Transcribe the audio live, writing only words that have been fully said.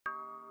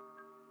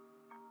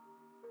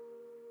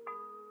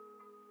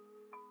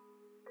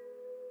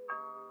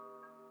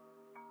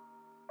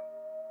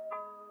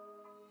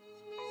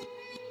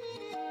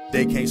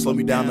They can't slow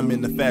me down, I'm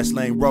in the fast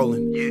lane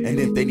rolling. And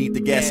if they need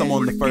the gas, I'm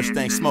on the first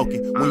thing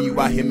smoking. When you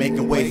out here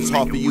making waves, it's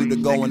hard for you to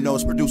go and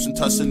nose. Producing,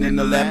 tussling in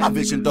the lab, my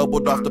vision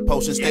doubled off the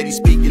potion. Steady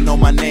speaking on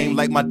my name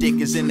like my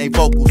dick is in they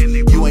vocals.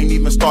 You ain't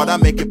even start, I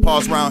make it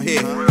pause round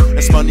here.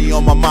 That's money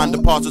on my mind,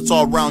 deposits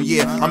all round,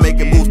 yeah. I'm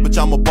making moves,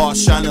 bitch, I'm a boss,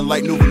 shining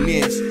like new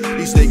veneers.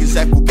 These niggas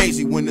act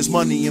fugazi when there's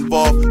money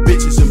involved,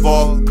 bitches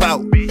involved,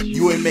 clout.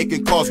 You ain't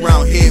making calls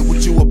round here,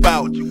 what you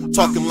about?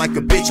 Talking like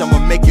a bitch,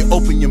 I'ma make you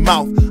open your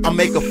mouth. I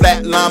make a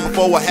flat line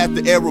before I have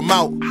to air them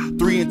out.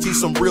 3T,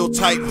 some real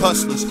tight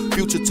hustlers,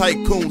 future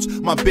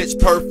tycoons. My bitch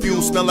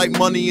perfume smell like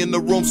money in the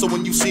room. So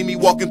when you see me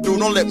walking through,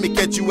 don't let me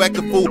catch you act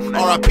a fool.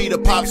 R.I.P. to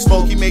Pop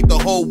Smoke, he made the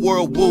whole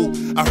world woo.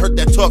 I heard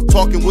that tough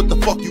talking, what the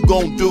fuck you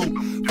gon' do?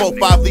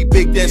 4-5 lead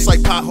big dance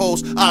like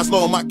potholes. Eyes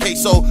low on my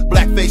queso,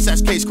 black face,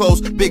 that's case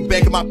closed. Big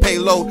bank in my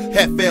payload,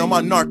 half fail on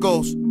my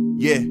narcos.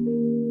 Yeah.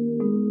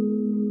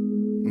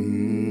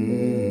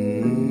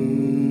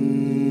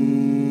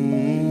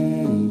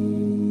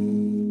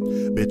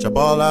 Bitch, I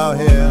ball out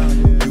here.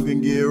 You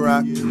can get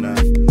rocked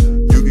tonight.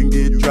 You can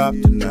get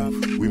dropped tonight.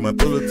 We might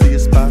pull up to your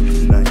spot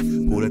tonight.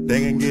 Pull that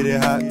thing and get it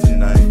hot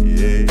tonight.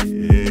 Yeah,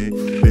 yeah.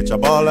 Bitch, I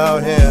ball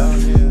out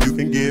here. You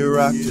can get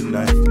rocked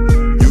tonight.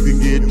 You can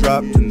get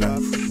dropped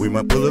tonight. We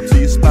might pull up to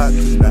your spot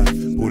tonight.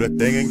 Pull that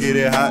thing and get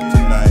it hot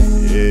tonight.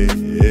 Yeah,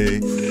 yeah.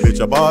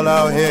 Bitch, I ball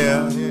out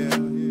here.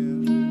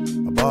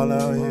 I ball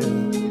out here.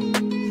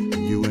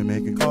 And you ain't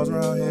making calls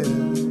around here.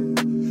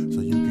 So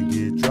you can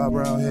get dropped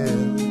around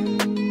here.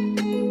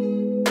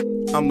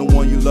 I'm the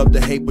one you love to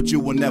hate, but you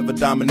will never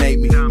dominate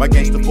me. My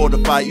gangster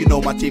fortified, you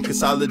know my team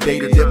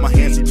consolidated. Dip my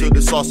hands into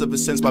the sauce ever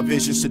since my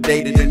vision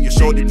sedated. And your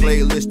shorty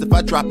playlist, if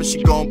I drop it,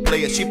 she gon'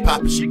 play it. She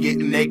poppin', she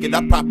getting naked,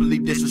 I properly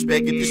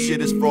disrespect it. This shit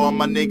is for all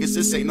my niggas,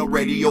 this ain't no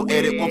radio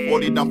edit.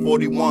 140 down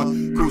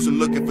 41, cruising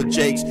looking for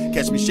Jakes.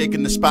 Catch me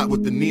shaking the spot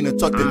with the Nina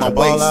tucked in my waist.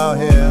 Ball out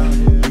here,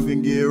 you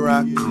can get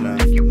rocked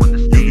tonight. You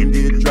can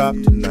get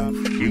dropped tonight.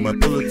 We might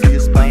pull it to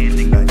your spot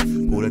tonight.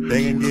 Pull that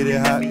thing and get it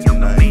hot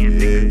tonight.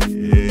 Yeah,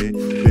 yeah.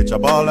 Bitch, I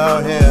ball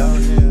out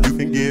here. You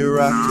can get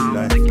rocked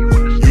tonight.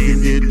 You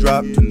can get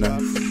dropped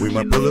tonight. We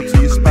might pull up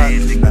to your spot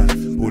tonight.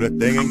 Pull that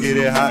thing and get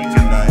it hot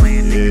tonight.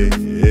 Yeah,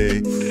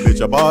 yeah.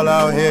 Bitch, I ball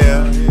out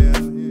here.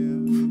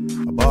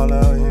 I ball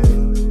out here.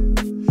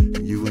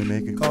 And you ain't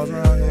making calls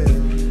around here.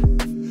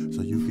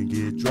 So you can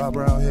get dropped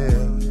around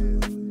here.